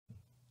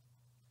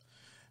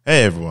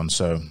Hey everyone,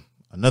 so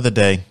another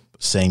day,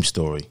 same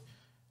story.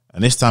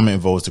 And this time it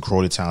involves the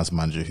Crawley Town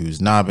Manager, who's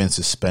now been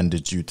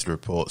suspended due to the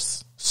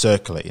reports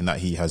circulating that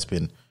he has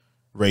been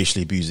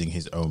racially abusing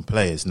his own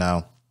players.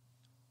 Now,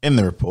 in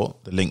the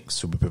report, the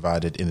links will be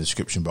provided in the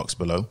description box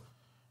below.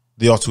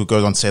 The article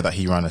goes on to say that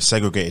he ran a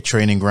segregated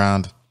training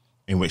ground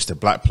in which the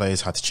black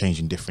players had to change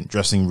in different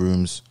dressing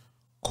rooms,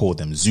 called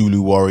them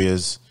Zulu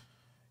warriors.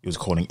 He was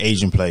calling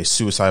Asian players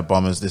suicide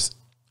bombers. There's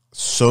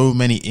so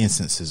many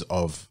instances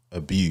of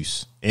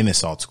abuse in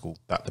this article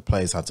that the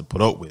players had to put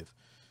up with.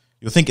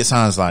 You'll think it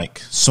sounds like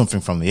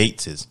something from the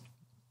 80s,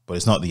 but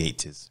it's not the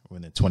 80s. We're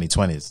in the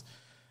 2020s.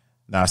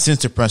 Now,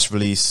 since the press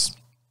release,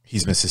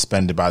 he's been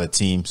suspended by the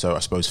team, so I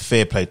suppose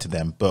fair play to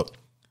them. But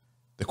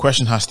the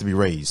question has to be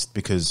raised,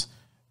 because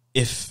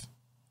if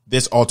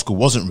this article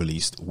wasn't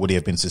released, would he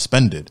have been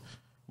suspended?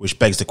 Which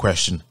begs the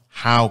question,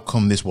 how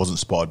come this wasn't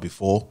spotted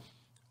before?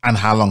 And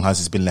how long has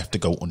this been left to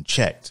go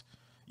unchecked?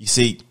 You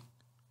see,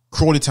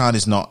 Crawley Town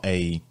is not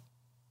a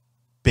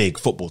big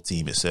football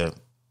team. It's a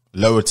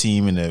lower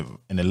team in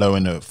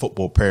the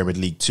football pyramid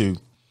League 2.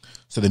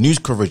 So the news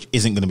coverage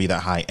isn't going to be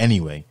that high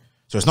anyway.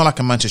 So it's not like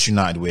a Manchester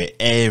United where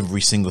every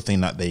single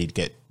thing that they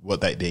get, what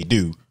they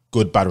do,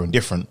 good, bad or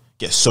indifferent,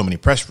 gets so many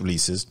press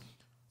releases.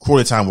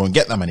 Crawley Town won't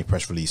get that many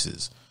press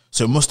releases.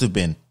 So it must have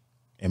been,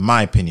 in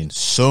my opinion,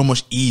 so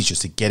much easier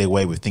to get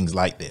away with things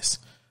like this.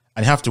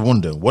 And you have to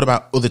wonder, what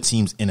about other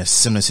teams in a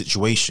similar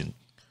situation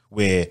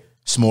where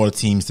smaller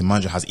teams, the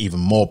manager has even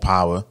more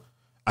power,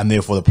 and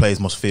therefore the players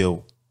must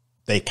feel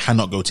they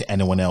cannot go to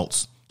anyone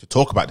else to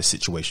talk about the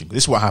situation?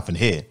 This is what happened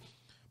here.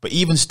 But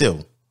even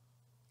still,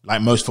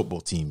 like most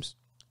football teams,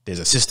 there's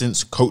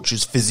assistants,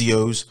 coaches,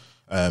 physios,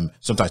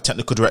 sometimes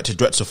technical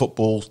directors of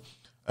football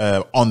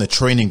on the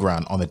training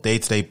ground on a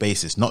day-to-day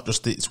basis, not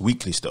just its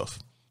weekly stuff.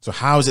 So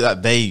how is it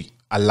that they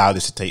allow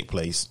this to take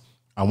place?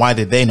 And why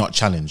did they not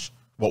challenge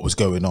what was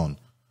going on?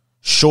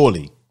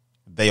 Surely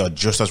they are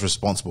just as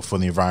responsible for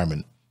the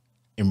environment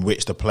in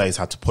which the players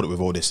had to put up with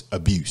all this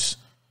abuse.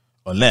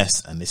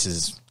 Unless, and this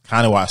is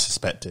kind of what I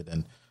suspected,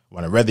 and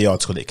when I read the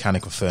article, it kind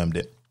of confirmed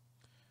it,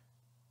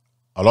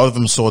 a lot of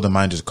them saw the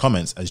manager's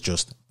comments as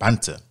just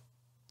banter.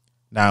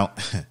 Now,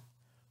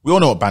 we all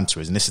know what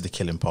banter is, and this is the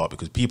killing part,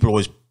 because people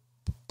always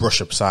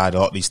brush aside a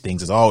lot of these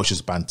things as, oh, it's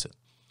just banter.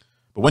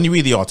 But when you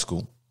read the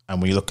article,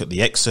 and when you look at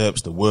the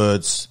excerpts, the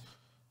words,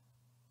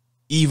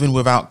 even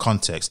without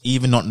context,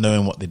 even not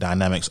knowing what the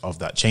dynamics of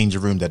that changing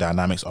room, the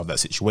dynamics of that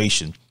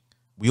situation,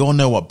 we all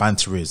know what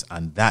banter is,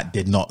 and that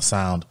did not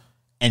sound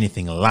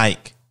anything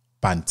like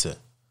banter.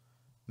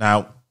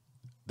 Now,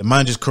 the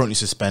manager is currently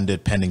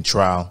suspended pending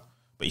trial,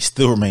 but he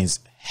still remains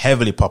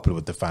heavily popular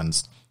with the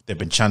fans. They've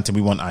been chanting,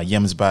 "We want our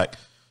Yems back."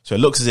 So it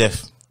looks as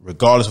if,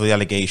 regardless of the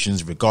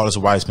allegations, regardless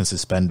of why he's been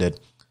suspended,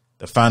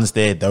 the fans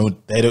there don't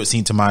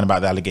seem to mind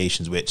about the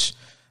allegations, which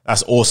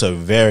that's also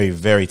very,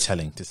 very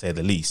telling, to say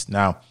the least.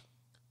 Now,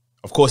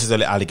 of course,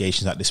 there's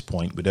allegations at this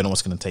point. We don't know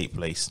what's going to take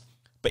place.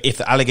 But if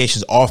the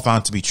allegations are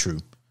found to be true,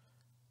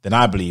 then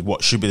I believe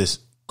what should be this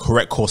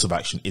correct course of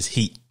action is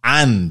he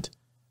and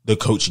the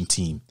coaching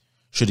team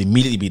should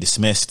immediately be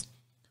dismissed,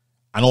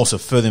 and also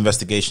further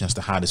investigation as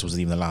to how this was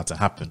even allowed to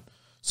happen.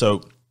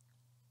 So,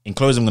 in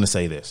closing, I'm going to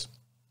say this.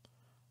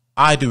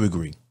 I do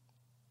agree.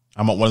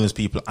 I'm not one of those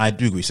people. I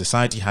do agree.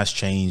 Society has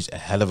changed a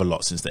hell of a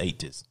lot since the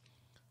 80s.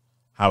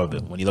 However,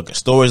 when you look at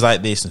stories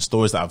like this and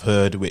stories that I've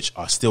heard, which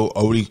are still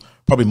only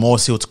probably more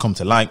still to come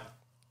to light,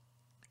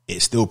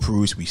 it still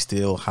proves we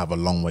still have a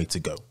long way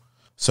to go.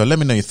 So let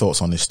me know your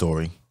thoughts on this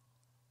story.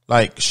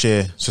 Like,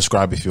 share,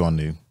 subscribe if you are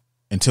new.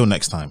 Until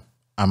next time,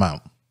 I'm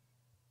out.